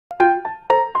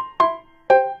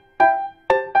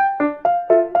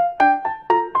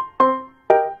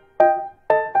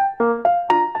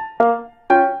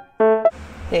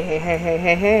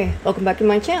Hey. Welcome back to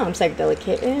my channel. I'm Psychodelic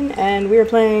Kitten, and we are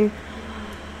playing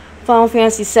Final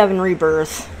Fantasy VII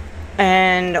Rebirth.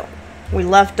 And we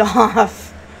left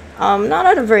off, not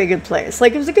at a very good place.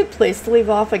 Like, it was a good place to leave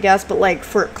off, I guess, but, like,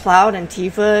 for Cloud and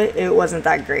Tifa, it wasn't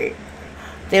that great.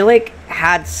 They, like,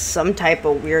 had some type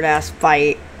of weird-ass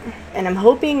fight, and I'm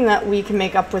hoping that we can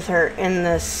make up with her in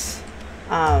this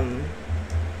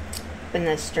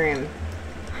stream.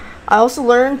 I also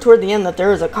learned toward the end that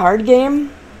there is a card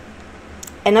game,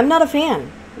 and I'm not a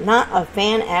fan. Not a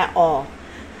fan at all.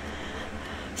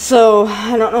 So,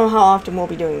 I don't know how often we'll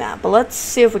be doing that, but let's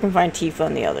see if we can find Tifa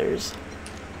and the others.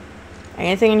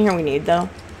 Anything in here we need, though?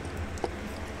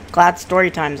 Glad story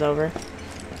time's over.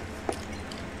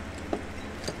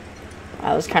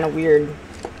 That was kind of weird.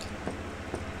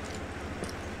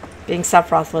 Being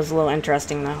Sephiroth was a little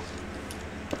interesting, though.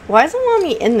 Why isn't it letting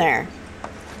me in there?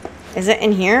 Is it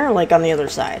in here, or like on the other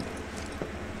side?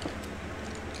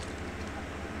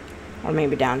 Or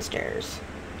maybe downstairs.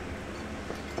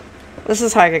 This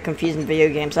is how I get confused in video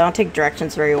games. I don't take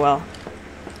directions very well.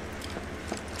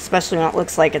 Especially when it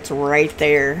looks like it's right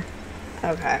there.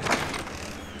 Okay.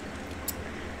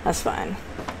 That's fine.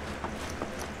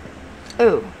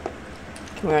 Ooh.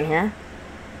 Can we go in here?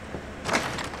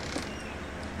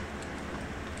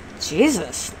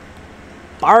 Jesus.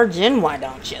 Barge in, why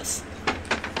don't yous?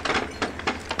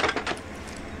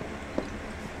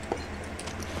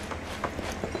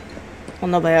 Well,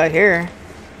 nobody out here.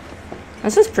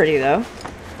 This is pretty, though.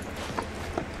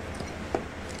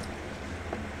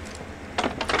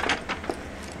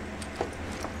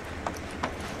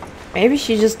 Maybe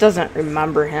she just doesn't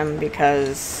remember him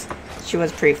because she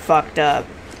was pretty fucked up.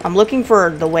 I'm looking for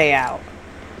the way out.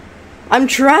 I'm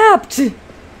trapped!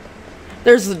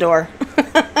 There's the door.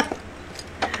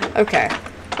 Okay.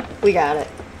 We got it.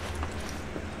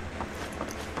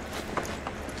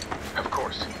 Of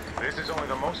course. This is only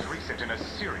the most recent in a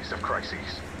series of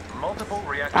crises. Multiple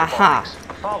reactor bombings,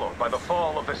 followed by the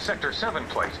fall of the Sector 7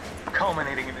 plate,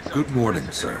 culminating in this Good morning,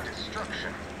 sir.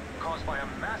 destruction caused by a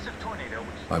massive tornado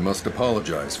which... I must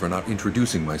apologize for not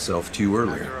introducing myself to you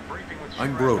earlier.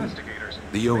 I'm Broden,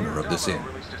 the owner of this inn.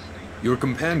 Your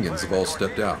companions have all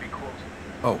stepped out.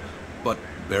 Oh, but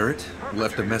Barrett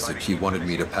left a message he wanted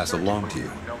me to pass along to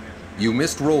you. You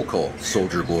missed roll call,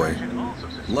 soldier boy.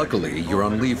 Luckily, you're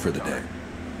on leave for the day.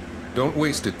 Don't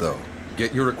waste it, though.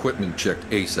 Get your equipment checked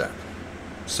ASAP.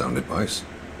 Sound advice?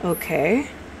 Okay.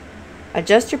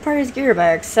 Adjust your party's gear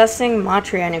by accessing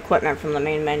Matrian equipment from the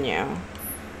main menu.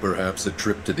 Perhaps a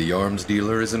trip to the arms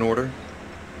dealer is in order?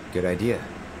 Good idea.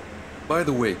 By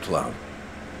the way, Cloud,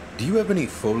 do you have any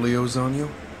folios on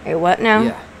you? Hey, what now?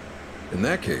 Yeah. In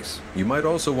that case, you might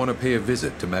also want to pay a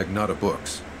visit to Magnata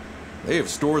Books. They have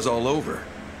stores all over,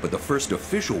 but the first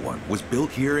official one was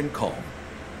built here in Calm,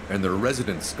 and their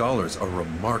resident scholars are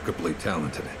remarkably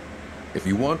talented. If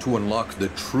you want to unlock the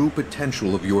true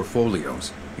potential of your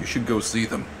folios, you should go see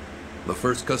them. The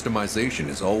first customization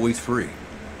is always free.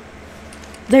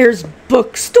 There's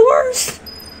bookstores?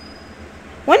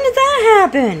 When did that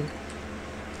happen?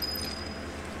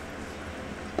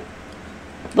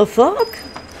 The fuck?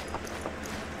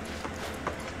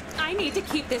 I need to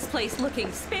keep this place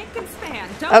looking spick and span.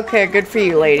 Don't Okay, good for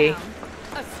you, lady. down.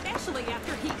 Especially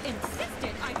after he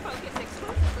insisted I focus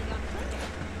exclusively on cricket.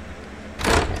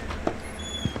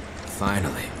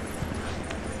 Finally.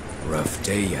 Rough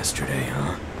day yesterday,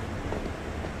 huh?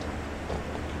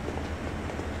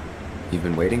 You've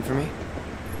been waiting for me?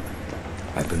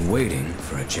 I've been waiting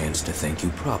for a chance to thank you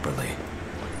properly.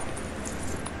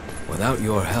 Without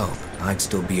your help, I'd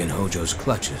still be in Hojo's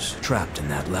clutches, trapped in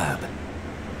that lab.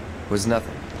 Was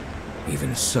nothing.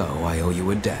 Even so, I owe you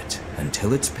a debt,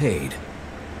 until it's paid.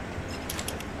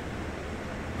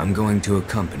 I'm going to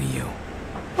accompany you.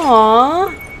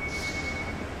 Aww.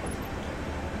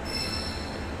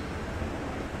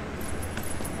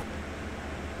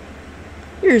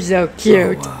 You're so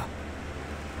cute. So,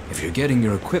 if you're getting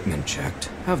your equipment checked,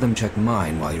 have them check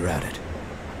mine while you're at it.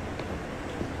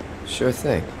 Sure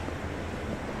thing.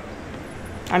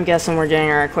 I'm guessing we're getting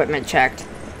our equipment checked.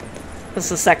 This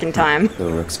is the second time.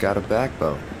 The Rook's got a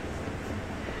backbone.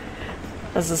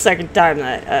 That's the second time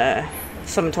that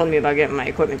someone told me about getting my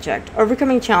equipment checked.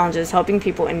 Overcoming challenges, helping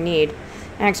people in need,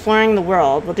 and exploring the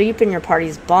world will deepen your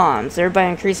party's bonds, thereby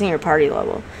increasing your party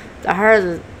level. The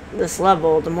higher this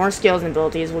level, the more skills and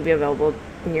abilities will be available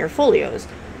in your folios.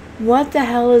 What the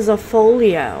hell is a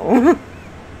folio?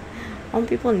 All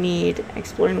people need,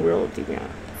 exploring the world deep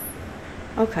beyond.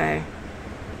 Okay.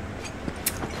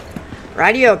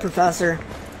 Radio, Professor.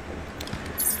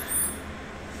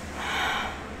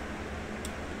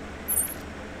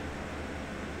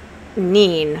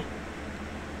 Neen.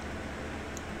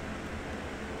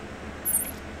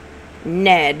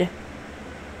 Ned.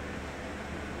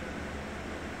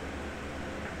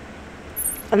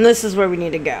 And this is where we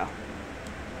need to go.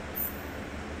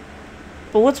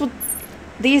 But what's with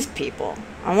these people?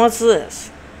 And what's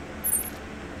this?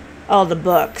 Oh, the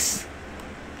books.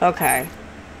 Okay.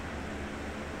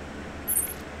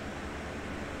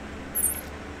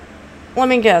 Let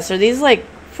me guess, are these like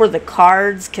for the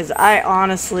cards? Because I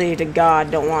honestly, to God,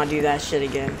 don't want to do that shit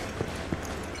again.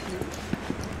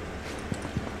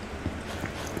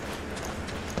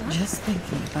 Just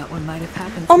thinking about what might have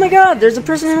happened. Oh my God, there's a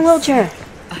person in a wheelchair.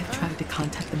 I've tried to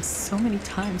contact them so many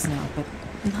times now, but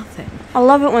nothing. I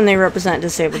love it when they represent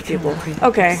disabled I can people. agree.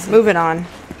 Okay, moving on.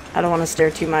 I don't want to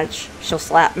stare too much. She'll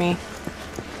slap me.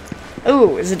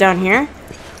 Ooh, is it down here?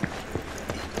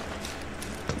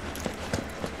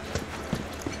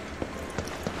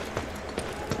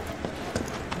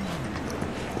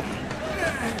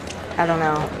 I don't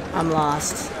know. I'm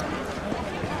lost.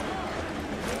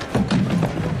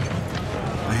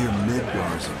 I hear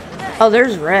Midgar's. Oh,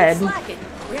 there's Red. The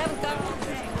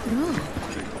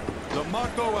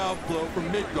Mako outflow from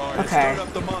Midgar has Okay. stirred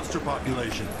up the monster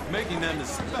population, making them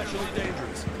especially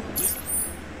dangerous.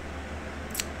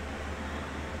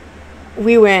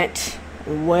 We went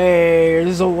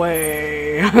ways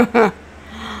away.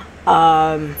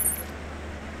 Town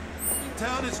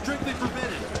is strictly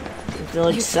forbidden.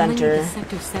 Village center.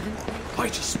 Sector 7? I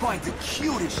just spied the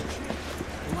cutest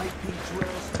light pink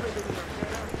trails.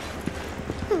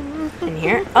 In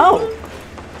here? Oh,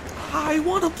 I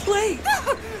want to play.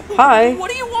 hi. What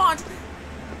do you want?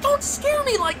 Don't scare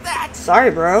me like that.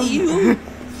 Sorry, bro. You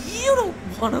don't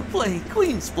want to play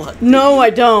Queen's Blood. No, I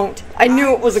don't. I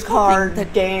knew it was a was hoping card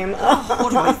that- game.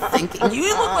 What am I thinking? You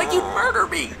look like you'd murder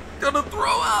me. Gonna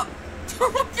throw up.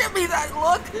 Don't give me that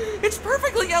look. It's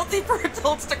perfectly healthy for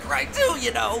adults to cry too,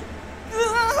 you know.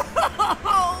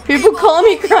 People call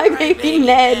me Crybaby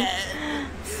Ned.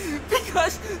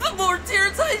 Because the more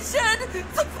tears I shed,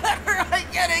 the better I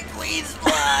get in Queen's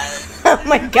Blood. Oh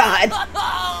my God.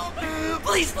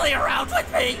 Please play around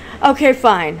with me. Okay,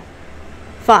 fine.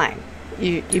 Fine.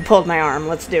 You pulled my arm.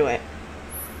 Let's do it.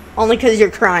 Only because you're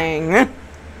crying.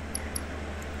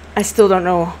 I still don't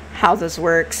know how this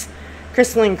works.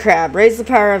 Crystalline Crab. Raise the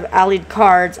power of allied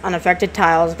cards on affected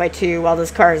tiles by 2 while this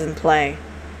card is in play.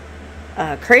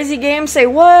 Crazy game? Say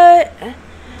what?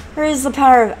 Raise the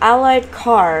power of allied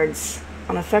cards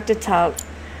on affected tiles.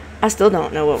 I still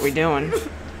don't know what we're doing.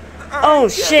 Oh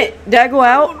shit. Did I go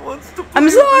out? I'm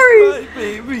sorry.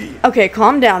 Baby. Okay,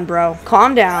 calm down, bro.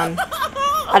 Calm down.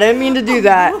 I didn't mean to do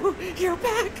that. You're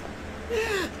back.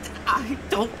 I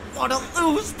don't want to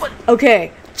lose, but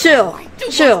Okay, chill. I do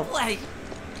Chill. want to play.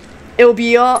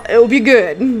 It'll be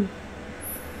good.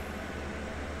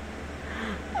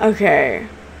 Okay.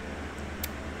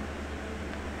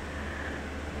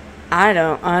 I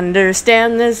don't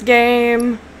understand this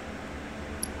game.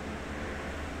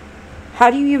 How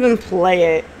do you even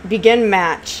play it? Begin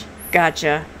match.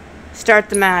 Gotcha. Start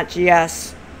the match,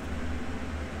 yes.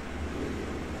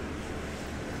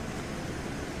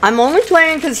 I'm only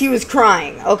playing because he was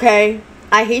crying, okay?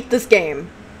 I hate this game.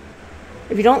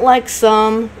 If you don't like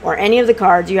some or any of the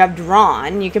cards you have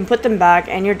drawn, you can put them back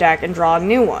in your deck and draw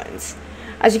new ones.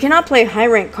 As you cannot play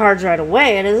high-ranked cards right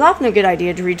away, it is often a good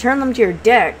idea to return them to your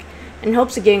deck in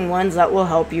hopes of getting ones that will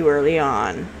help you early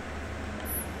on.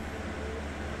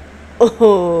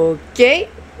 Okay.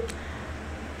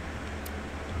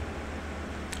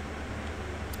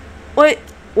 What?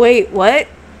 Wait, what?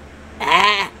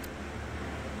 Ah.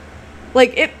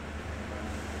 Like, it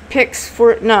picks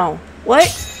for... No.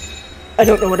 What? I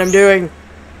don't know what I'm doing.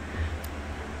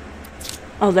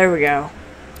 Oh, there we go.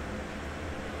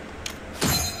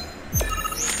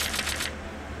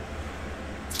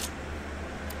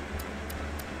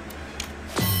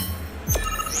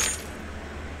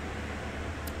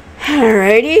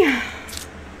 Alrighty.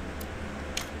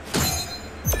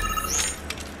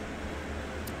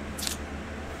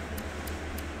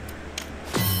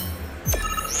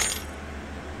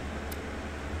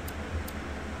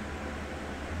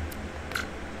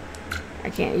 I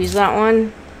can't use that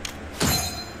one.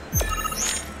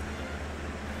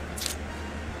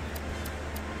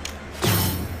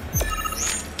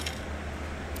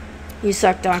 You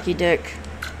suck, donkey dick.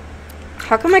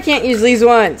 How come I can't use these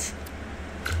ones?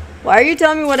 Why are you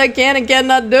telling me what I can and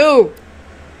cannot do?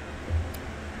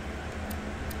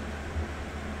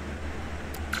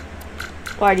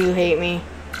 Why do you hate me?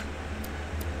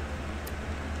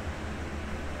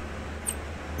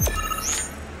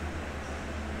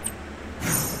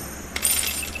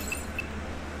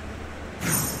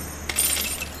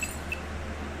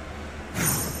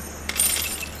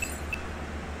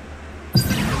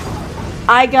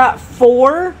 I got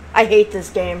 4. I hate this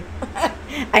game.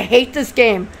 I hate this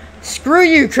game. Screw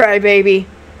you, crybaby.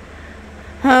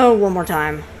 Oh, one more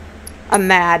time. I'm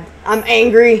mad. I'm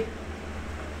angry.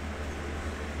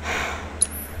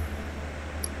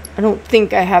 I don't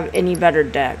think I have any better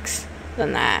decks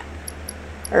than that.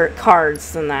 Or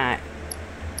cards than that.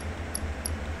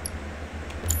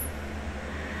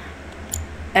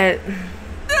 Never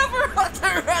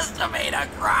underestimate a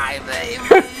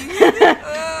crybaby.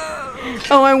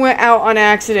 Oh, I went out on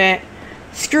accident.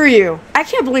 Screw you. I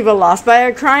can't believe I lost by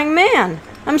a crying man.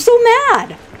 I'm so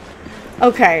mad.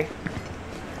 Okay.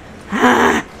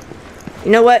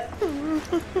 You know what?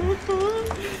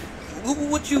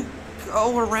 Would you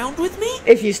go around with me?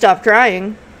 If you stop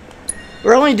crying.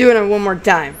 We're only doing it one more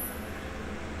time.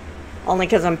 Only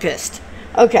because I'm pissed.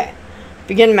 Okay.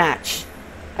 Begin match.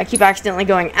 I keep accidentally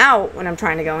going out when I'm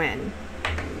trying to go in.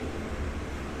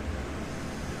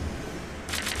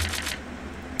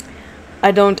 I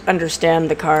don't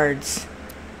understand the cards.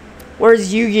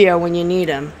 Where's Yu-Gi-Oh when you need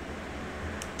him?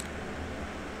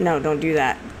 No, don't do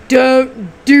that. Don't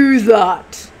do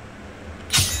that!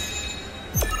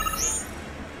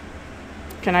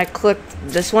 Can I click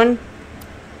this one?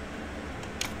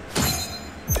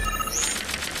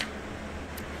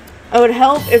 It would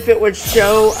help if it would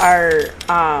show our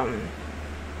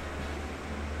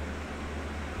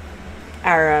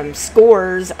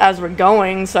scores as we're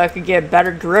going, so I could get a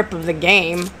better grip of the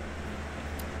game.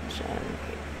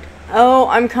 Oh,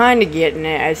 I'm kind of getting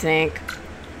it, I think.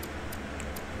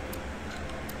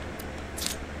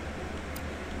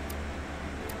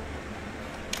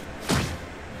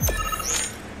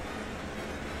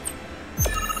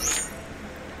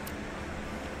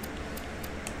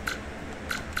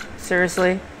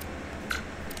 Seriously?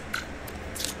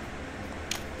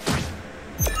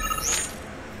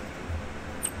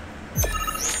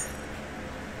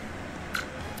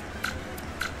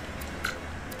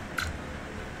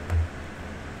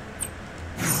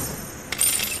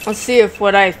 Let's see if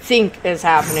what I think is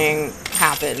happening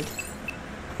happened.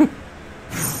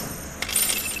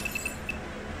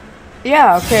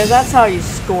 Yeah, okay, that's how you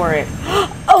score it.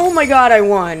 Oh my god, I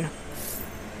won!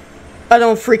 I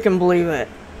don't freaking believe it.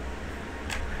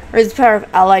 Raise the power of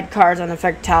allied cards and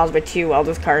affect tiles by 2 while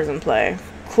this card is in play.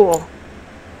 Cool.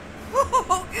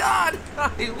 Oh god,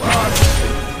 I lost.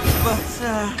 But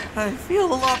I feel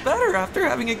a lot better after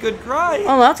having a good cry.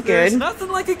 Oh, that's good. There's nothing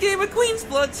like a game of Queen's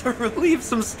Blood to relieve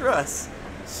some stress.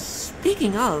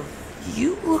 Speaking of,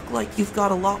 you look like you've got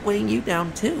a lot weighing you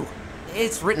down too.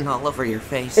 It's written all over your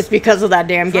face. It's because of that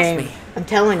damn Trust game. me, I'm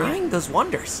telling you. crying does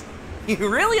wonders. You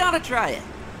really ought to try it.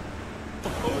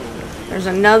 There's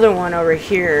another one over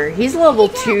here. He's level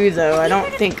 2 though. I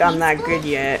don't think I'm that good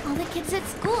yet. All the kids at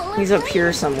school are He's up playing.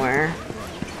 here somewhere.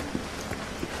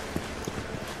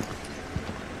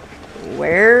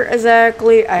 Where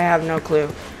exactly? I have no clue.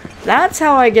 That's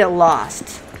how I get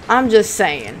lost. I'm just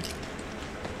saying.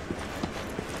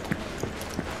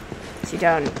 Is he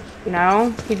down? No?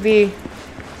 He'd be...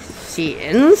 Is he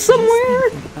in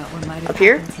somewhere? Up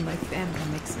here?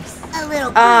 A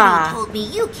little birdie told me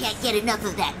you can't get enough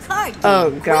of that card game,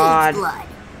 Oh, God. Queen's Blood.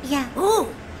 Yeah.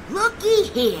 Oh, looky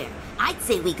here. I'd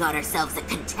say we got ourselves a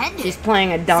contender. He's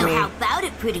playing a dummy. So how about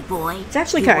it, pretty boy? It's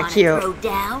actually You kinda wanna cute. throw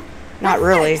down? Not But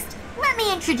really. First, let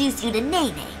me introduce you to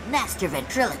Nene, Master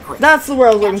Ventriloquist. That's the word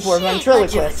I was looking Now, for, she ain't much of a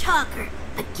ventriloquist. talker,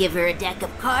 but give her a deck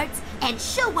of cards, and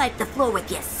she'll wipe the floor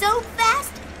with you so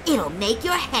fast, it'll make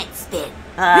your head spin.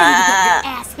 Ready to get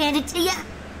your ass handed to you?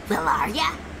 Well, are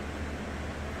ya?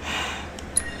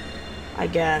 I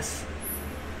guess.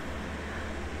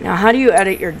 Now, how do you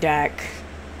edit your deck?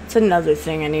 It's another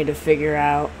thing I need to figure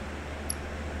out.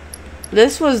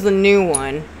 This was the new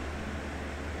one.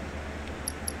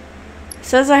 It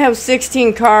says I have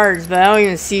 16 cards, but I don't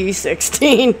even see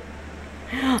 16.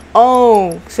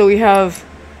 Oh, so we have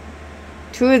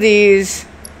 2 of these,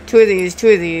 2 of these, 2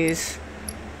 of these.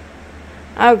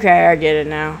 Okay, I get it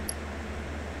now.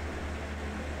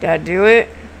 Did I do it?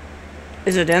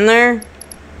 Is it in there?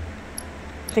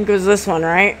 I think it was this one,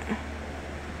 right?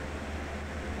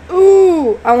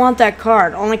 Ooh, I want that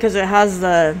card only because it has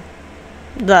the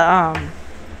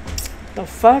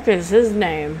fuck is his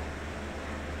name?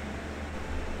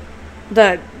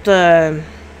 The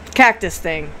cactus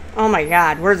thing. Oh my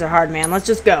god, words are hard, man. Let's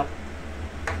just go.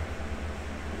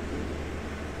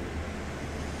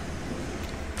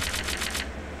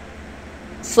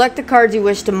 Select the cards you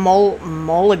wish to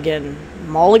mulligan.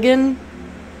 Mulligan?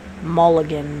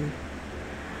 Mulligan.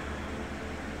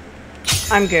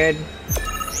 I'm good.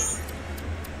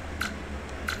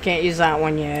 Can't use that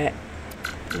one yet.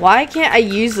 Why can't I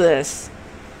use this?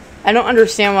 I don't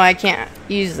understand why I can't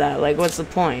use that. Like, what's the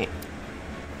point?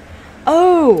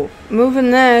 Oh,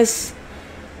 moving this.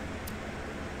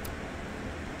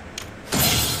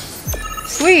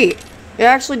 Sweet. It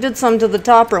actually did something to the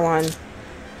topper one.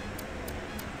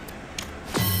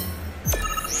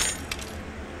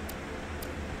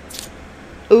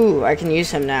 Ooh, I can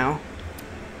use him now.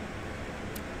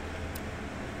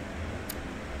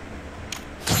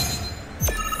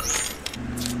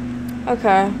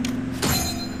 Okay.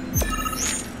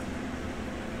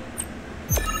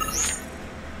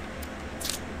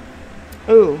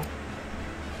 Ooh.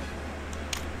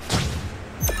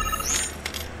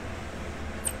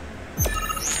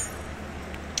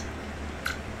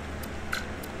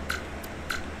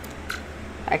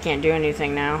 I can't do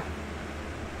anything now.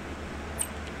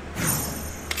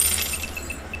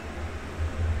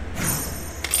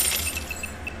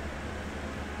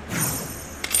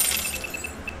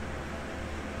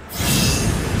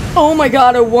 Oh my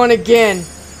god, I won again.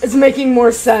 It's making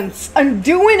more sense. I'm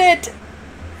doing it.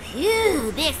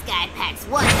 Phew, this guy packs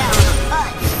one hell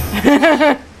of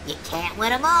a punch. You can't win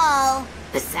them all.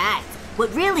 Besides,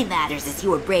 what really matters is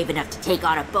you were brave enough to take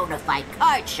on a bona fide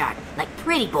card shark like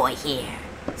Pretty Boy here.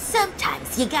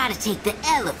 Sometimes you gotta take the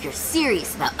L if you're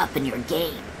serious about upping your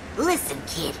game. Listen,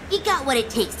 kid, you got what it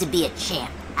takes to be a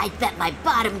champ. I'd bet my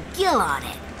bottom gill on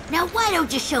it. Now why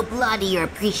don't you show Blondie your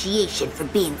appreciation for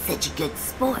being such a good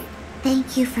sport?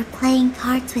 Thank you for playing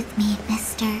cards with me,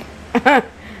 mister.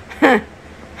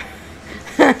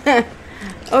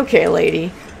 Okay,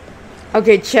 lady.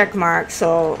 Okay, check mark,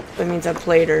 so that means I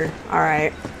played her.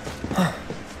 Alright.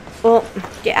 Well,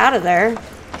 get out of there.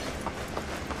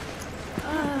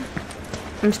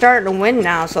 I'm starting to win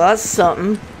now, so that's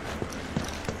something.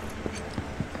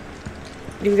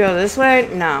 Do we go this way?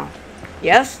 No.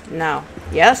 Yes? No.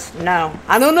 Yes? No.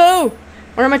 I don't know!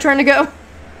 Where am I trying to go?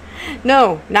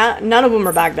 No, none of them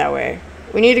are back that way.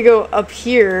 We need to go up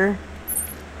here.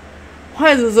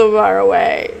 Why is it so far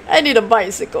away? I need a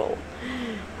bicycle.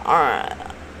 Alright.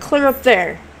 Clear up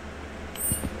there.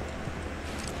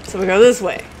 So we go this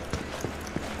way.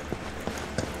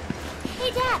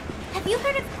 Hey, Dad, have you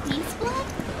heard of Queen's Blood?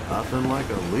 Nothing like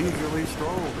a leisurely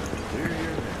stroll to clear your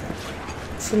head.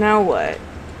 So now what?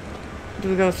 Do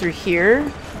we go through here?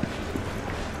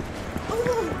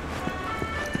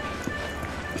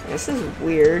 This is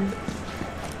weird.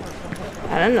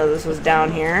 I didn't know this was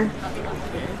down here.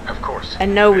 Of course.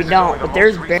 And no, we don't, but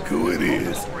there's bear. Who it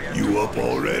is? You up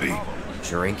already?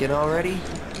 Drinking already?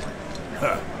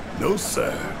 Huh. No,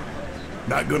 sir.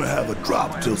 Not gonna have a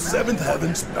drop till 7th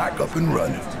Heaven's back up and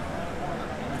running.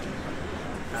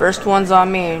 First one's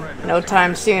on me. No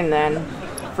time soon then.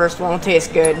 First one will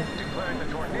taste good.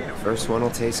 First one will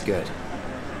taste good.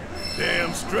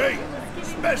 Damn straight.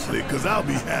 Especially because I'll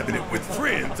be having it with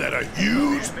friends at a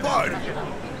huge party.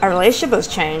 Our relationship has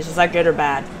changed. Is that good or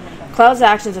bad? Cloud's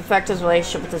actions affect his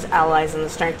relationship with his allies, and the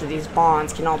strength of these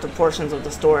bonds can alter portions of the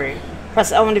story.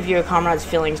 Press L1 to view a comrade's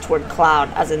feelings toward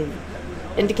Cloud, as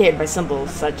indicated by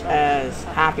symbols such as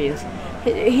happiness.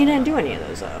 He didn't do any of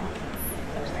those, though.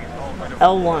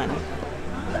 L1.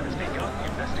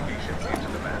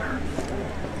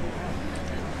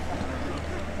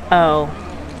 Oh.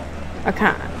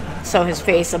 Okay. So his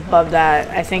face above that,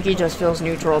 I think he just feels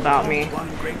neutral about me.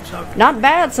 Not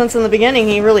bad, since in the beginning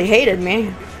he really hated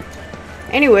me.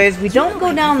 Anyways, we don't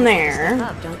go down there.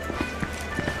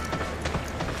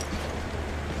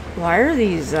 Why are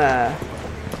these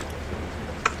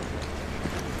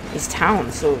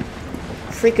towns so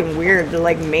freaking weird? They're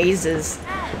like mazes.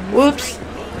 Whoops.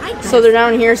 So they're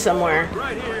down here somewhere.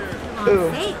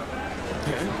 Ooh.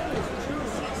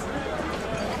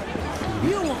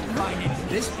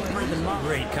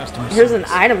 Here's an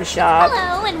item shop.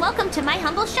 Hello, and welcome to my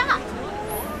humble shop.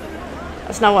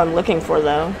 That's not what I'm looking for,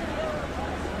 though.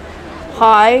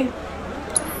 Hi.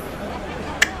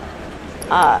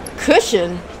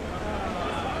 Cushion.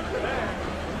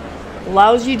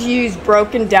 Allows you to use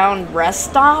broken down rest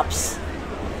stops?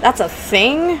 That's a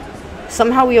thing?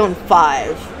 Somehow we own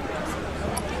 5.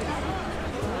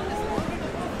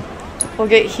 We'll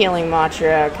get healing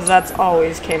matcha, because that's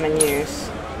always came in use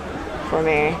for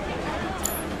me.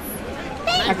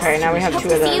 Okay, now we have 2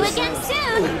 of those. See you again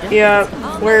soon. Yep.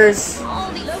 Where's...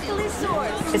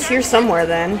 It's here somewhere,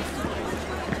 then.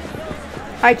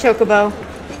 Hi, Chocobo.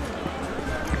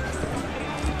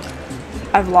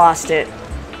 I've lost it.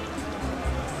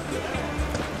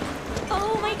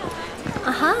 Oh my god.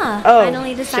 Uh-huh. Oh,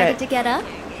 finally decided shit. to get up?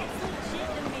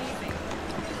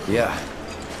 Yeah.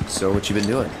 So what you been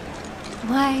doing?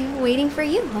 Why, waiting for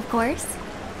you, of course.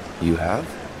 You have?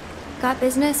 Got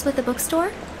business with the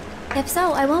bookstore? If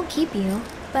so, I won't keep you.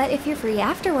 But if you're free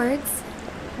afterwards,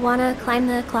 wanna climb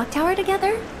the clock tower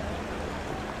together?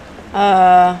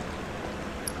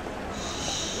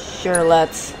 Sure,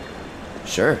 let's.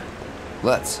 Sure.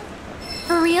 Let's.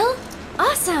 For real?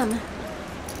 Awesome!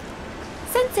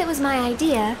 Since it was my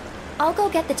idea, I'll go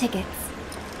get the tickets.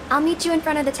 I'll meet you in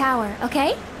front of the tower,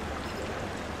 okay?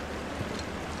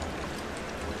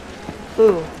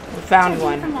 Ooh, we found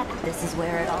one. This is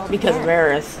where it all Because of began.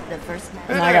 Eris. The first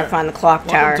And now I gotta find the clock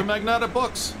tower. Welcome to Magnata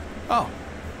Books. Oh,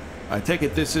 I take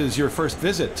it this is your first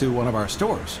visit to one of our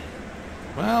stores.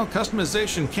 Well,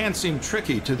 customization can seem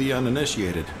tricky to the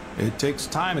uninitiated. It takes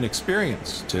time and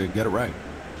experience to get it right.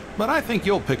 But I think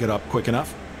you'll pick it up quick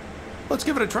enough. Let's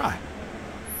give it a try.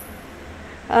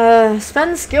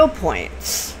 Spend skill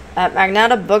points at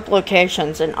Magnata book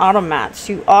locations and automats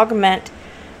to augment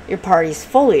your party's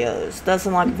folios, thus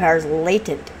unlocking powers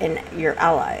latent in your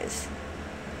allies.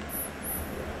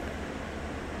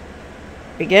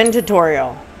 Begin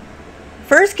tutorial.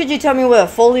 First, could you tell me what a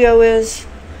folio is?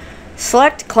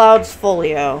 Select Cloud's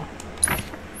folio.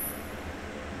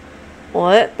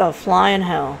 What the flying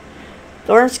hell?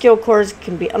 Thorn skill cores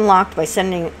can be unlocked by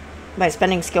spending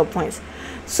skill points.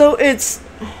 So it's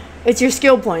your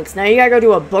skill points. Now you gotta go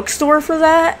to a bookstore for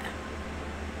that?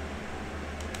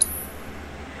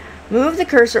 Move the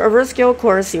cursor over a skill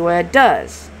core to see what it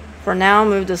does. For now,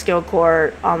 move the skill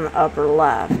core on the upper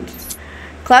left.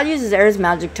 Cloud uses Air's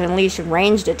magic to unleash a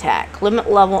ranged attack. Limit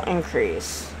level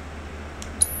increase.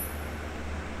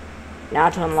 Now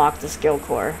to unlock the skill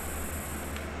core.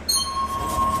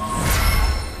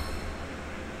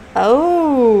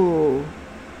 Oh.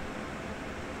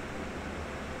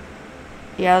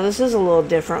 Yeah, this is a little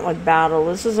different with battle.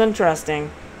 This is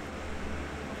interesting.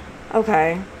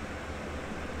 Okay.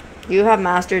 You have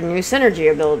mastered new synergy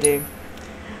ability.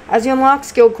 As you unlock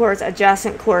skill cores,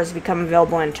 adjacent cores become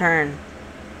available in turn.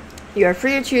 You are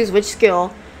free to choose which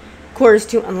skill cores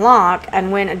to unlock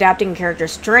and when adapting character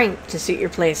strength to suit your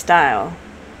play style.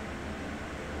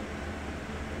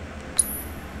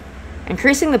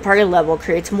 Increasing the party level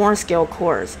creates more skill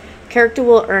cores. Character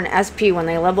will earn SP when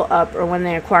they level up or when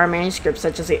they acquire manuscripts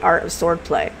such as the Art of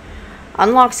Swordplay.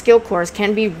 Unlocked skill cores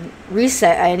can be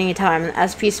reset at any time and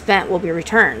SP spent will be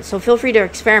returned, so feel free to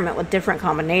experiment with different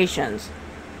combinations.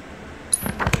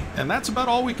 And that's about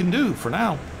all we can do for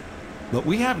now. But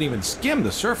we haven't even skimmed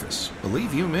the surface,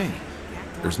 believe you me.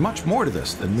 There's much more to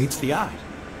this than meets the eye.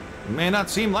 It may not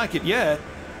seem like it yet,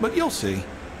 but you'll see.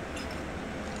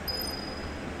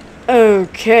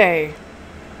 Okay.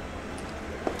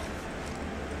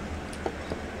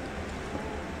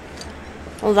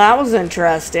 Well, that was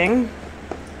interesting.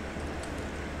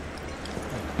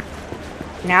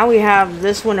 Now we have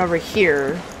this one over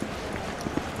here.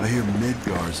 I hear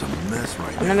Midgar's a mess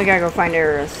right now. And then we gotta go find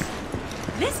Eris.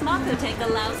 This Mako tank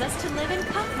allows us to live in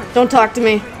comfort. Don't talk to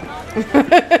me.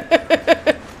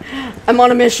 I'm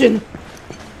on a mission.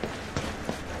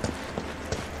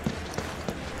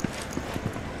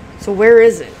 So where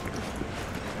is it?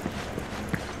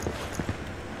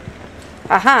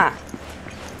 Aha.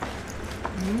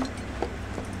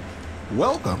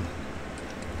 Welcome.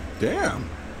 Damn.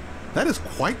 That is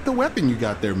quite the weapon you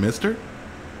got there, mister.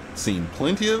 Seen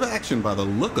plenty of action by the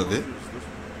look of it.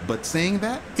 But saying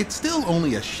that, it's still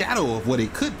only a shadow of what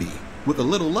it could be. With a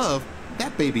little love,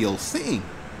 that baby'll sing.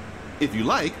 If you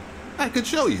like, I could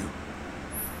show you.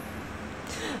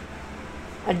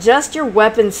 Adjust your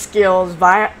weapon skills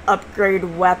via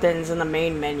upgrade weapons in the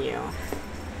main menu.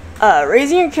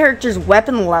 Raising your character's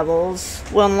weapon levels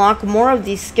will unlock more of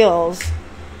these skills.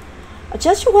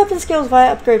 Adjust your weapon skills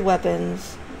via upgrade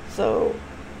weapons. So,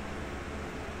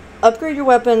 upgrade your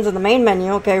weapons in the main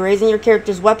menu. Okay, raising your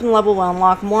character's weapon level will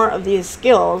unlock more of these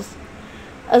skills,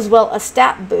 as well as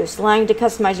stat boost, allowing you to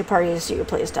customize your party to suit your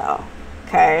playstyle.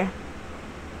 Okay.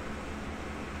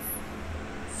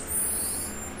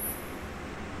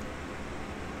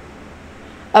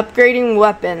 Upgrading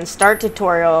weapons. Start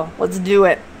tutorial. Let's do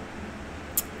it.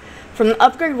 From the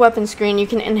upgrade weapon screen, you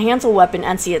can enhance a weapon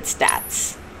and see its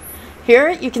stats. Here,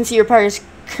 you can see your party's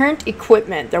current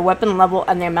equipment, their weapon level,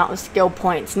 and the amount of skill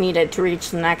points needed to reach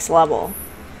the next level.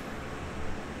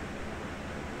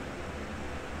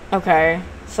 Okay,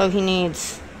 so he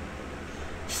needs...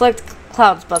 Select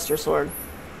Cloud's Buster Sword.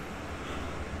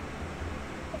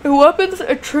 The weapons,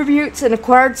 attributes, and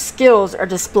acquired skills are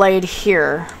displayed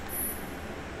here.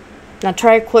 Now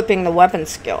try equipping the weapon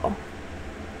skill.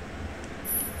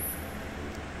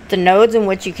 The nodes in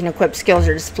which you can equip skills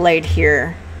are displayed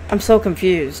here. I'm so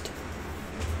confused.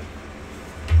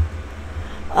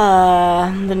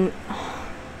 I'm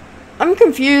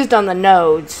confused on the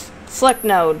nodes. Select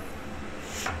node.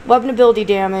 Weapon ability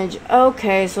damage.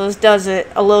 Okay, so this does it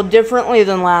a little differently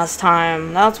than last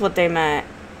time. That's what they meant.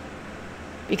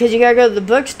 Because you gotta go to the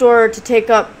bookstore to take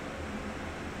up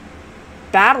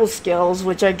battle skills,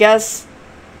 which I guess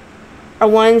are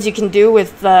ones you can do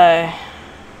with the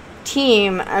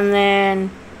team, and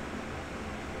then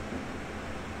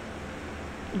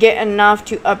get enough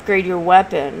to upgrade your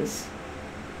weapons.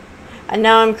 And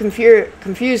now I'm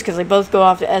confused because they both go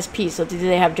off to SP. So do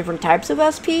they have different types of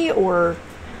SP, or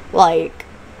like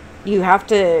you have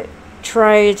to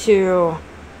try to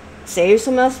save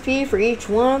some SP for each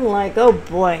one? Like, oh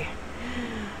boy.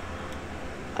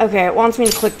 Okay, it wants me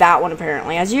to click that one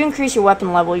apparently. As you increase your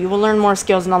weapon level, you will learn more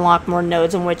skills and unlock more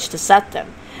nodes on which to set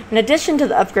them. In addition to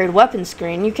the upgrade weapon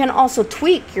screen, you can also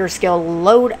tweak your skill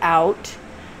loadout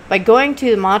by going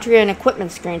to the Matria and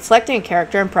equipment screen, selecting a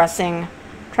character and pressing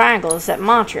triangle to set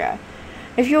Matria.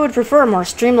 If you would prefer a more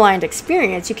streamlined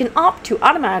experience, you can opt to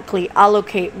automatically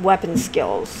allocate weapon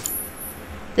skills.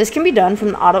 This can be done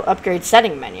from the auto upgrade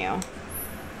setting menu.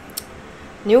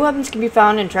 New weapons can be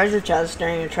found in treasure chests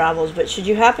during your travels, but should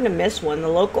you happen to miss one, the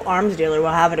local arms dealer will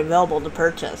have it available to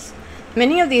purchase.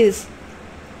 Many of these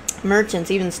merchants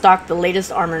even stock the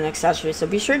latest armor and accessories, so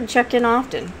be sure to check in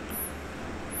often.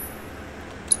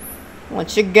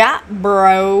 What you got,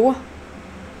 bro?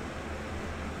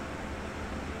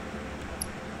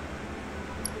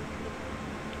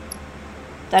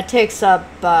 That takes up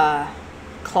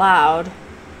Cloud,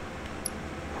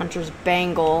 Hunter's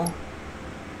Bangle.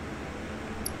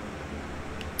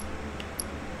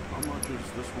 How much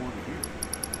is this one here?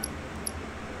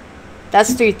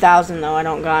 That's 3,000 though. I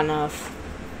don't got enough.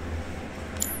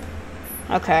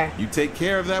 Okay. You take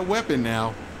care of that weapon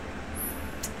now.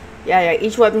 Yeah.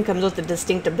 Each weapon comes with a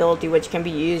distinct ability which can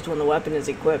be used when the weapon is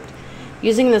equipped.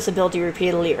 Using this ability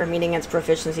repeatedly or meeting its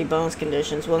proficiency bonus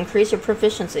conditions will increase your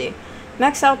proficiency.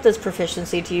 Max out this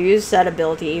proficiency to use said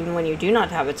ability even when you do not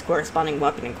have its corresponding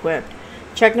weapon equipped.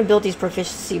 Check an ability's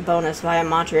proficiency bonus via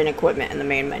Matria and equipment in the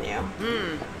main menu.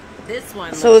 This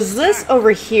one. So is this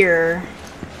over here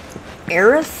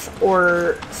Aerith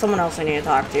or someone else I need to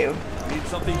talk to? Need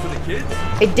something for the kids?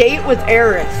 A date with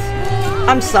Aerith.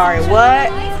 I'm sorry, what?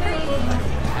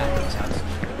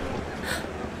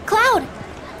 Cloud!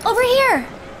 Over here!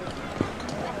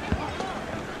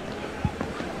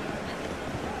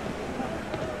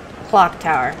 Clock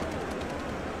tower.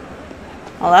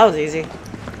 Oh, that was easy.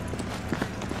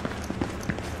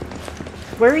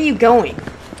 Where are you going?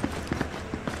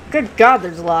 Good God,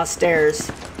 there's a lot of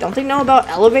stairs. Don't they know about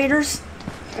elevators?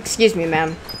 Excuse me,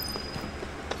 ma'am.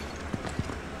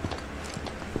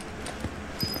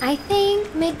 I think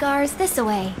Midgar's this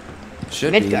away.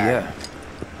 Should Midgar. be, yeah.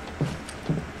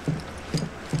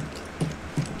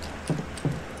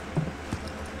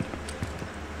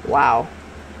 Wow.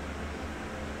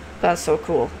 That's so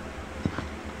cool.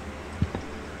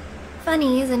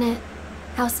 Funny, isn't it?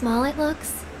 How small it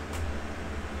looks.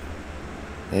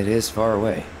 It is far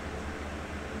away.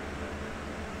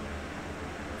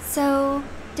 So,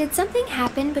 did something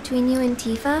happen between you and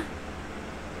Tifa?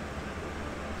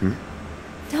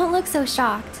 Don't look so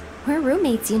shocked. We're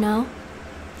roommates, you know.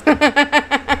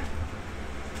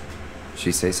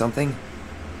 She say something?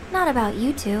 Not about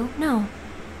you two, no.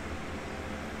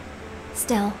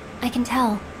 Still, I can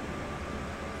tell.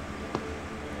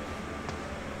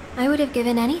 I would have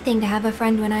given anything to have a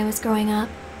friend when I was growing up.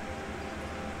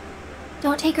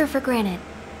 Don't take her for granted.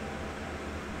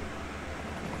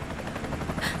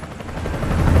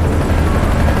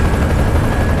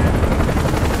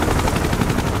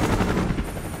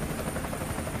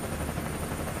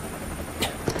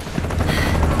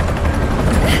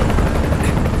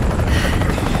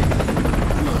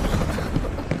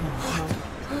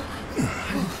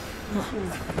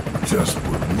 Just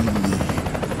what we need.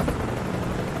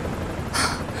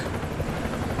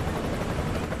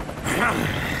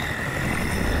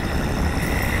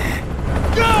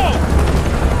 Go!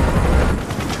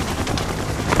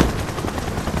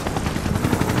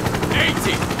 AT,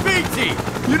 BT,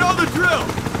 you know the drill.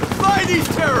 Find these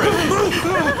terrorists.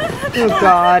 Oh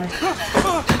God.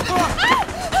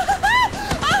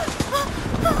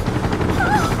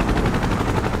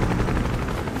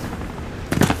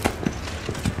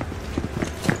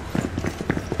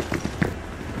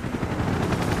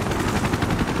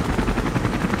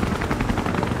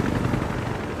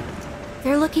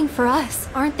 They're looking for us,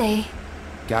 aren't they?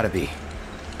 Gotta be.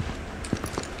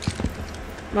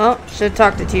 Well, should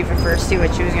talk to Tifa first, see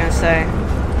what she was gonna say.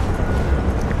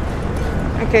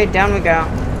 Okay, down we go.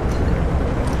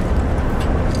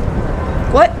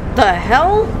 What the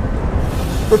hell?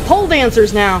 We're pole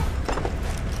dancers now.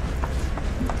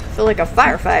 I feel like a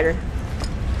firefighter.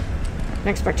 Didn't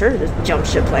expect her to just jump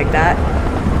ship like that.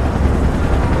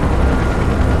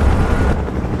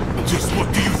 Just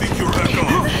what do you think you're heck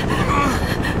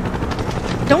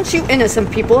of? Don't shoot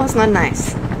innocent people. That's not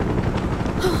nice.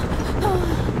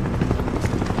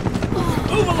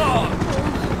 Move along!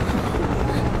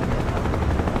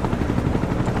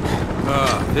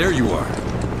 Ah, there you are.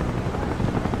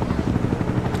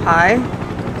 Hi.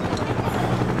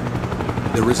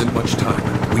 There isn't much time.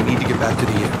 We need to get back to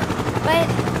the inn. But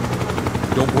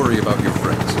Don't worry about your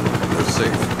friends. They're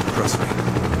safe. Trust me.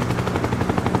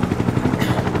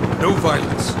 No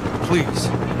violence. Please.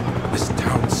 This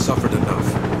town suffered enough.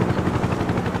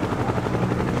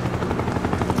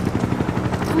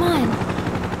 come on.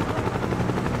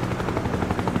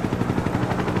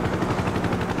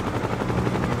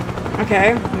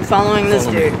 Okay, I'm following this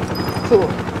Follow me. dude. Cool.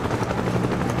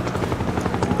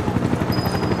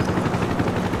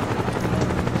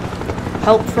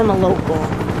 Help from a local.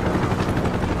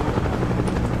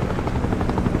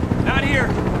 Not here.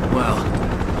 Well,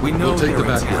 we know We'll take they're the in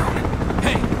back town.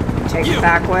 Hey, Take you the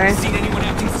back way. seen anyone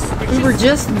acting suspicious? We were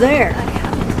just there.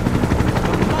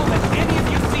 The moment any of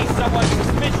you see someone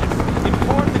suspicious,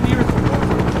 inform the nearest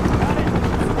authority. Got it?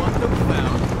 I want them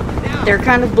found. Now. They're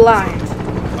kind of blind.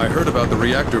 I heard about the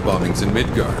reactor bombings in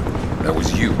Midgard. That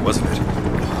was you, wasn't it?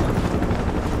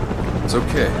 It's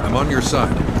okay. I'm on your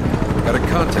side. Got a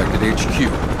contact at HQ.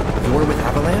 The one with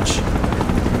Avalanche?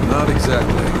 Not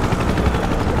exactly.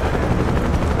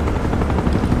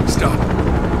 Stop.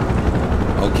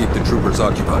 I'll keep the troopers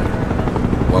occupied.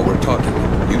 While we're talking,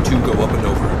 you two go up and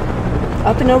over.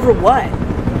 Up and over what?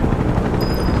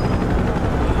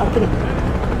 Up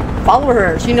and... Follow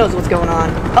her. She knows what's going on.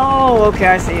 Oh, okay,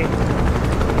 I see.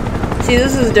 See,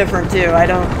 this is different, too.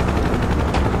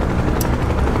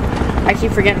 I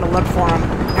keep forgetting to look for him.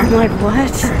 I'm like,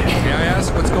 what? May I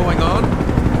ask what's going on?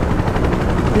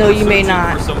 No, you may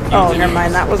not. Oh, never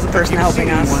mind. That was the person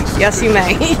helping us. Yes, you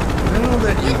may. Now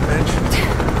that you mentioned it,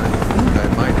 I think I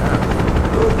might have.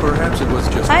 Or perhaps it was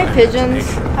just Hi, my pigeons.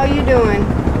 imagination. How you doing?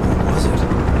 What was it?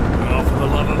 Oh, for the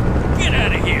love of... Get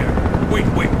out of here! Wait.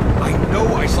 I know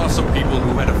I saw some people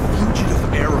who had a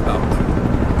fugitive air about them.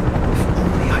 If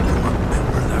only I could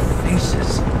remember their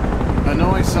faces.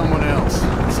 Annoy someone else.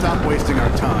 Stop wasting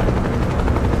our time.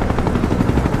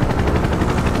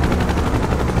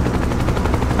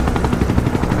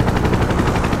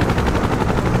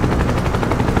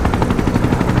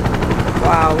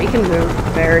 Wow, we can move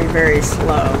very, very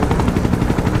slow.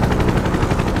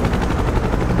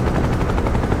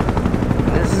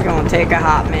 This is gonna take a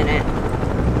hot minute.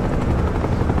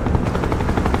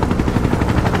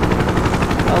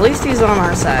 At least he's on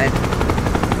our side.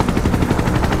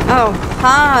 Oh,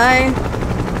 hi!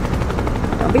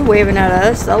 Don't be waving at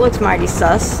us. That looks mighty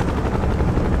sus.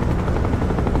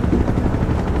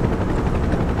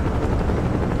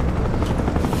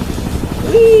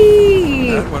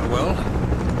 Whee! That went well.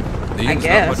 The inn's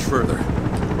not much further.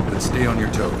 But stay on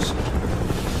your toes.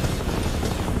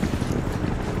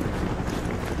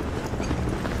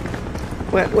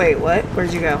 Wait, what?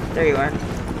 Where'd you go? There you are.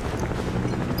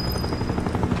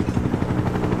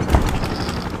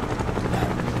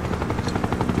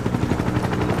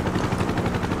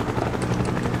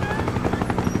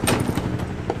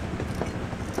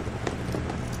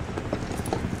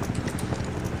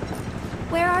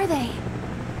 Where are they?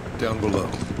 Down below,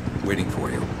 waiting for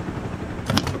you.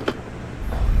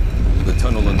 The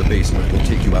tunnel in the basement will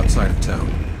take you outside of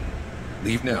town.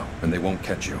 Leave now, and they won't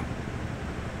catch you.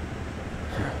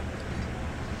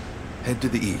 Head to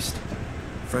the east.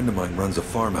 A friend of mine runs a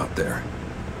farm out there.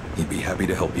 He'd be happy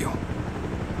to help you.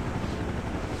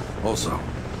 Also,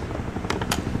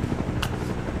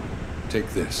 take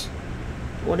this.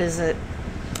 What is it?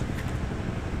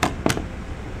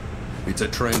 It's a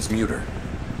transmuter.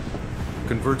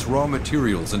 Converts raw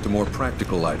materials into more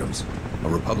practical items. A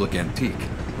Republic antique,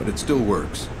 but it still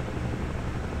works.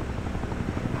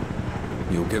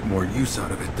 You'll get more use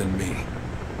out of it than me.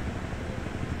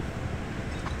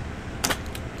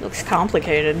 Looks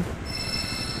complicated.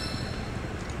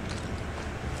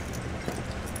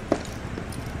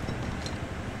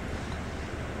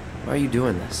 Why are you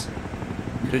doing this?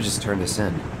 You could have just turned us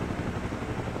in.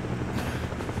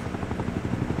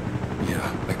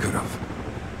 Yeah, I could have.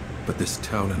 But this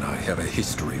town and I have a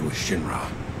history with Shinra.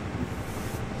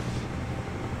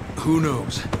 Who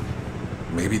knows?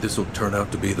 Maybe this will turn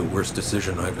out to be the worst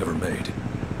decision I've ever made.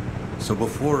 So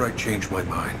before I change my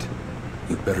mind,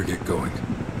 you'd better get going.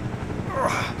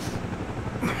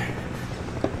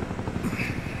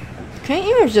 Couldn't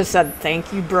you have just said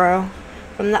thank you, bro?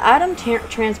 From the item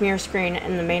transmuter screen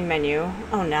in the main menu.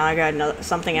 Oh, now I got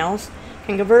something else.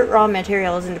 Can convert raw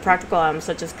materials into practical items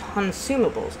such as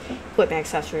consumables, equipment,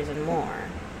 accessories, and more.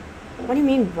 What do you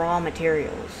mean, raw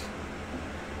materials?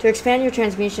 To expand your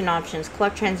transmutation options,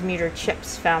 collect transmuter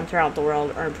chips found throughout the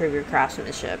world or improve your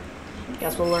craftsmanship.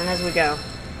 Guess we'll learn as we go.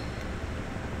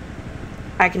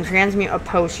 I can transmute a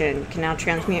potion. You can now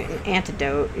transmute an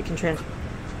antidote. You can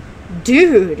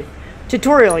Dude!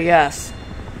 Tutorial, yes.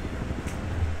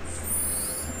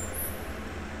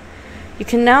 You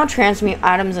can now transmute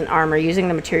items and armor using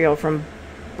the material from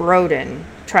Broden.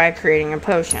 Try creating a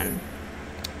potion.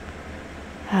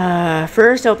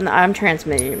 First, open the item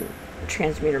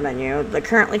transmuter menu. The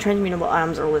currently transmutable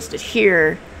items are listed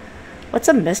here. What's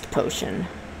a mist potion?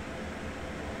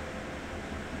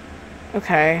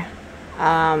 Okay.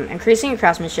 Increasing your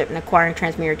craftsmanship and acquiring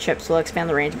transmuter chips will expand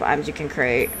the range of items you can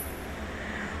create.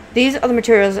 These are the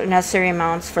materials and necessary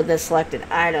amounts for the selected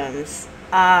items.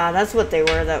 That's what they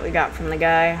were that we got from the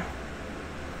guy.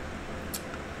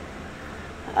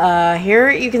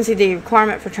 Here you can see the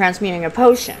requirement for transmuting a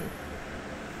potion.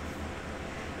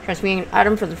 Transmuting an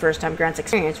item for the first time grants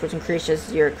experience, which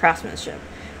increases your craftsmanship.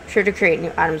 Be sure to create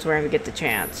new items whenever you get the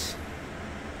chance.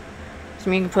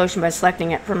 Transmuting a potion by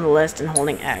selecting it from the list and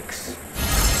holding X.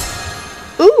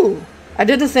 Ooh! I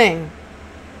did the thing.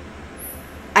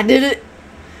 I did it!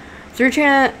 Through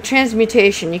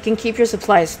transmutation, you can keep your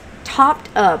supplies topped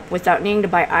up without needing to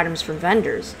buy items from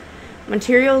vendors.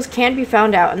 Materials can be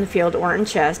found out in the field or in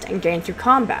chests and gained through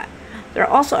combat. There are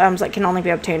also items that can only be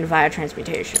obtained via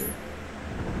transmutation.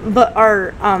 But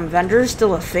are vendors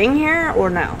still a thing here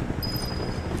or no?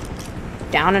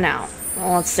 Down and out.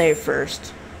 Well, let's save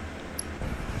first.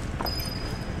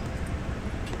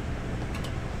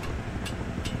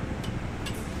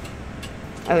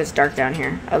 Oh, it's dark down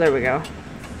here. Oh, there we go.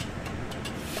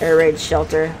 Air raid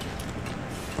shelter.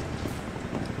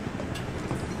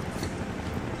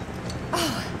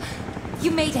 Oh,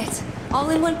 you made it. All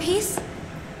in one piece?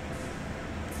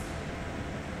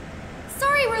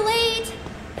 Sorry we're late.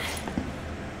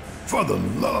 For the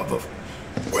love of...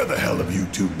 Where the hell have you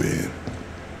two been?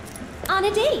 On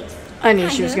a date. I knew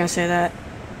she was gonna say that.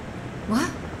 What?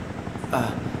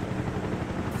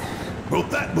 Well,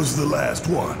 that was the last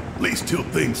one. At least till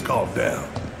things calm down.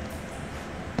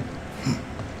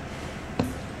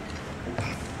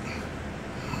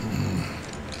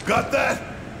 Got that?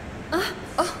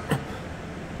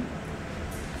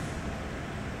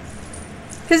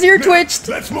 His ear twitched.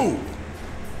 Let's move.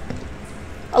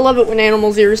 I love it when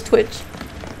animals' ears twitch.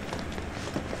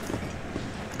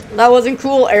 That wasn't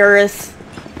cool, Eris.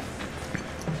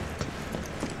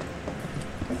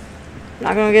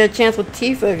 Not gonna get a chance with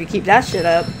Tifa if you keep that shit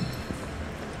up.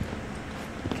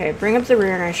 Okay, bring up the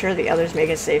rear and ensure the others make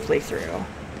it safely through.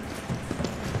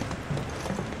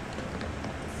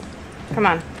 Come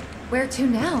on. Where to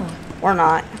now? Or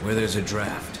not. Where there's a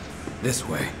draft. This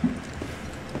way.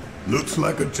 Looks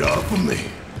like a job for me.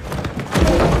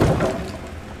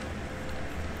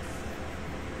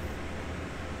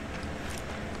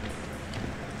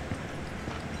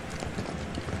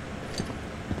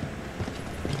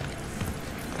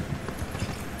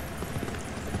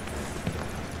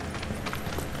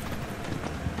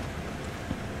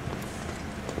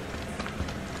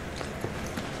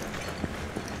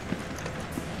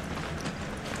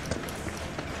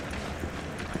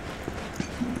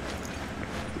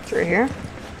 Through here.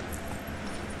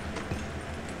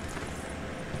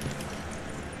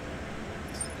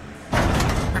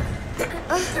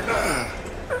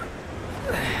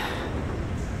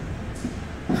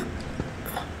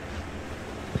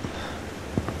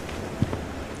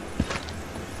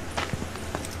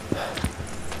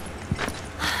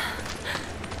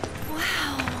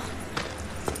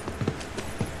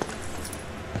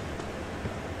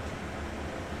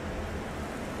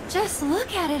 Just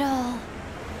look at it all.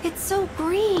 It's so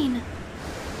green.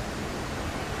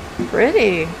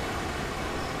 Pretty.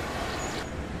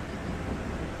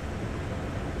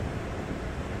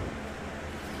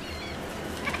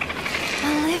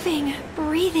 A living,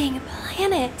 breathing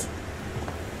planet.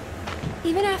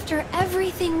 Even after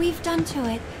everything we've done to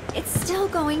it, it's still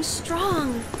going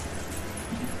strong.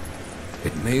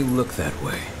 It may look that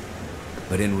way,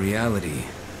 but in reality,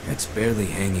 it's barely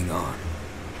hanging on.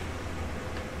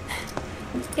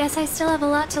 Guess I still have a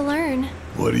lot to learn.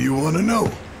 What do you want to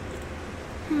know?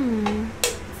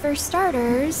 For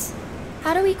starters,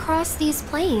 how do we cross these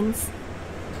plains?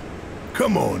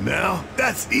 Come on now,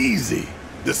 that's easy.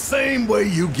 The same way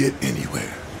you get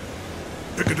anywhere.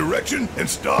 Pick a direction and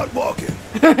start walking.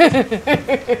 Left,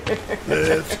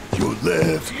 your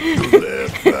left,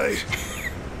 right.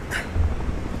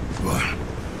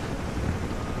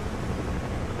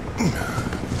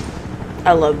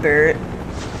 I love Barrett.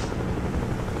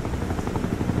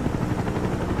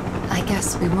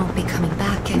 Guess we won't be coming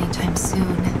back anytime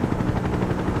soon.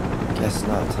 Guess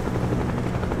not.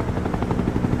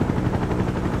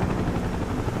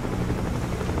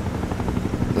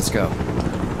 Let's go.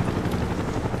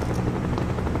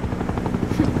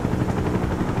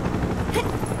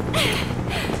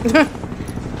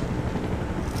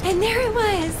 And there it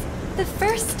was! The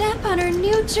first step on our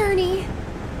new journey.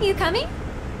 You coming?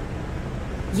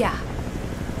 Yeah.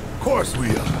 Of course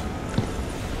we are.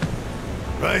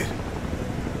 Right?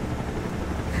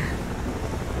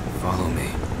 Follow me.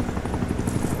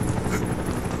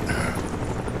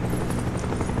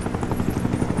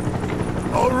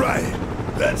 All right,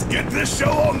 let's get this show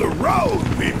on the road,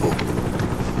 people.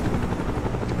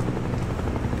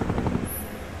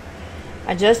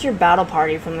 Adjust your battle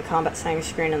party from the combat settings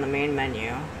screen in the main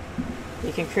menu.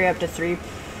 You can create up to 3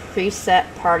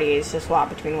 preset parties to swap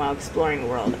between while exploring the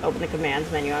world. Open the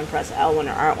commands menu and press L1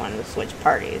 or R1 to switch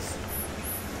parties.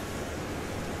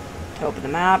 To open the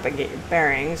map and get your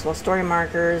bearings, while story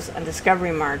markers and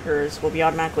discovery markers will be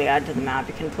automatically added to the map,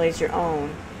 you can place your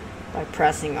own by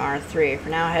pressing R3. For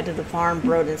now, head to the farm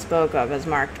Broden spoke of as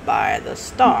marked by the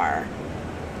star.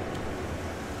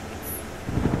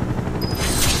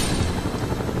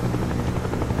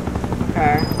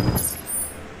 Okay.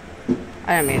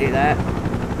 I didn't mean to do that.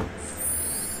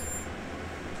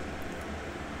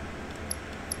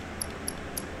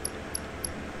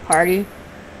 Party.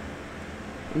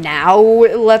 Now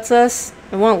it lets us.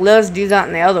 It won't let us do that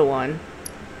in the other one.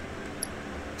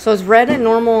 So is Red a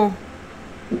normal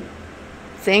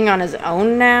thing on his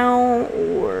own now,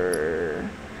 or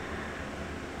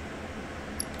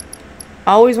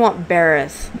I always want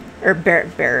Barrett.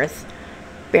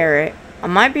 I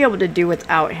might be able to do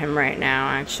without him right now,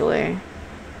 actually.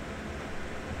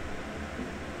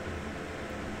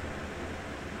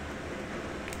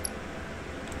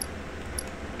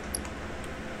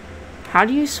 How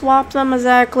do you swap them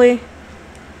exactly?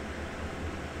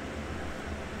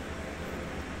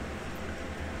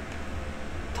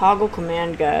 Toggle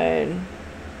command guide.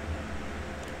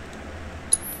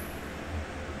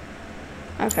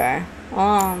 Okay.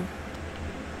 I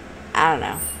don't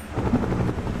know.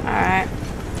 Alright.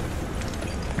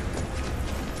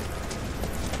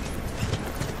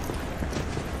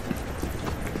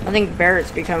 I think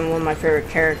Barrett's becoming one of my favorite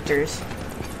characters.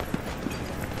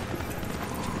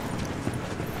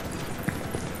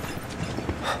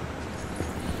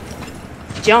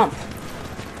 Jump!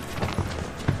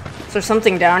 Is there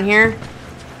something down here?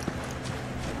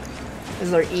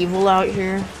 Is there evil out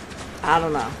here? I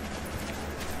don't know.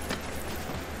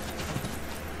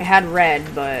 It had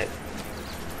red, but...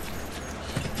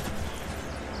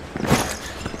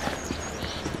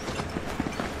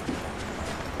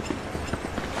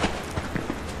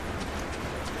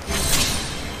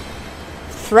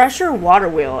 Thresher Water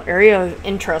Wheel, area of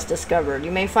interest discovered.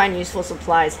 You may find useful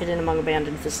supplies hidden among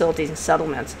abandoned facilities and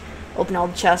settlements. Open all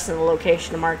the chests and the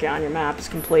location to mark it on your map is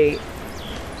complete.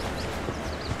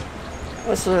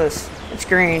 What's this? It's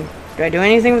green. Do I do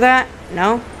anything with that?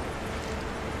 No?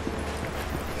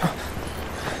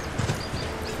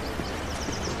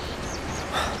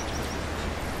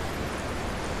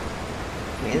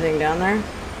 Anything down there?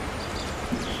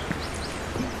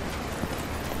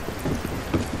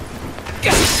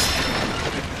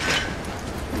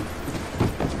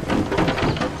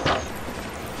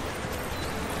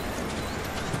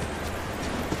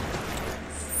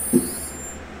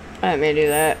 Let me do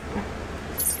that.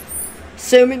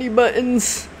 So many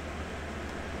buttons.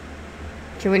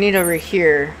 Okay, we need over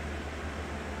here.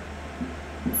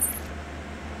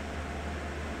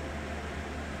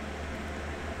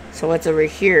 So what's over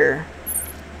here?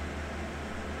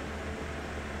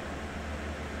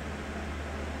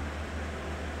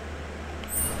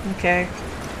 Okay.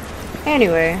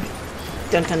 Anyway,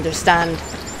 don't understand.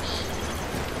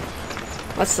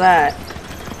 What's that?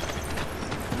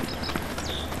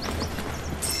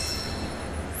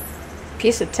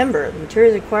 Piece of timber. The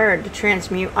materials required to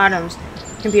transmute items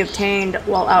can be obtained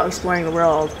while out exploring the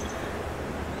world.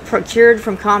 Procured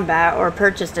from combat or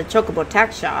purchased at Chocobo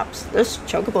tax shops. This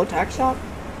Chocobo tax shop?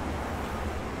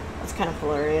 That's kind of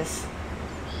hilarious.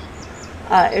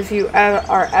 If you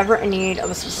are ever in need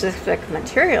of a specific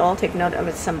material, take note of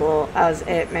its symbol as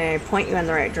it may point you in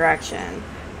the right direction.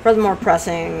 Furthermore,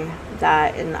 pressing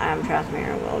that in the item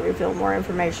transmitter will reveal more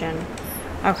information.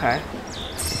 Okay.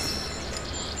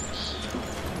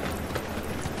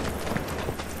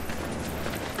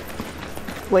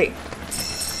 Wait.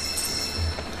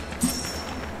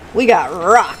 We got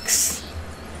rocks.